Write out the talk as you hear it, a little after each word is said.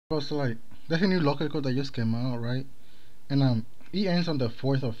Bro, so like there's a new locker code that just came out, right? And it ends on the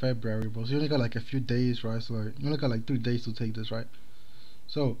 4th of February, bro. So you only got like a few days, right? So like you only got like 3 days to take this, right?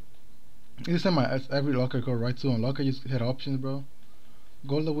 So you send my every locker code, right? To unlock it, you just hit options, bro.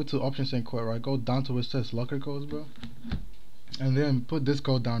 Go all the way to options and code, right? Go down to where it says locker codes, bro. And then put this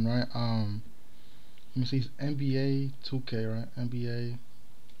code down, right? Let me see, it's NBA 2K, right? NBA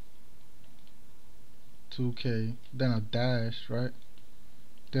 2K, then a dash, right?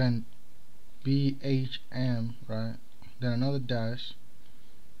 Then BHM, right? Then another dash,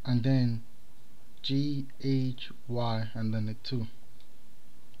 and then GHY, and then the 2.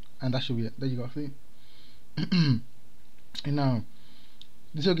 And that should be it. There you go, see? And now,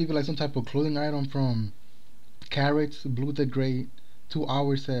 this will give you like some type of clothing item from Carrots, Blue the Great, 2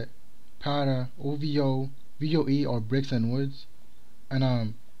 Hours at Patta, OVO, VOE, or Bricks and Woods.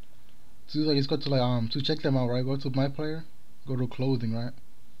 And so like just go to like to check them out, right? Go to my player, go to clothing, right?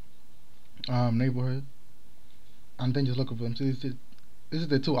 Neighborhood, and then just look up them. So this is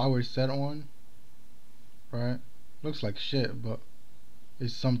the 2 hours set on, right? Looks like shit, but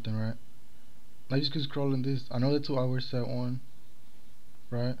it's something, right? Now you just keep scrolling this. Another 2 hours set on,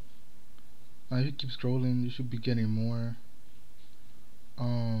 right? Now if you keep scrolling, you should be getting more.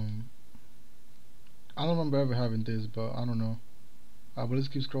 Um, I don't remember ever having this, but I don't know. But let's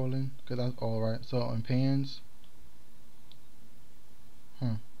keep scrolling, cause that's all right. So on pans,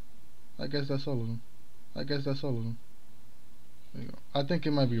 huh? I guess that's all of them. I guess that's all of them. There you go. I think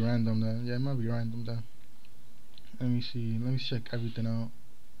it might be random then. Yeah, it might be random then. Let me see. Let me check everything out.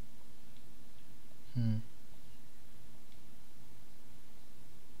 Hmm.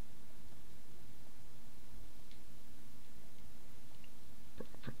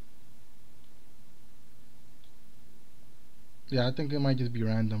 Yeah, I think it might just be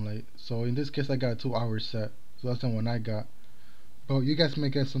random. Like, so in this case, I got 2 hours set. So that's the one I got. But you guys may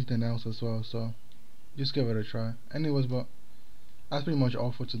get something else as well. So just give it a try. Anyways, but that's pretty much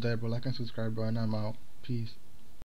all for today, bro. Like and subscribe, bro, and I'm out. Peace.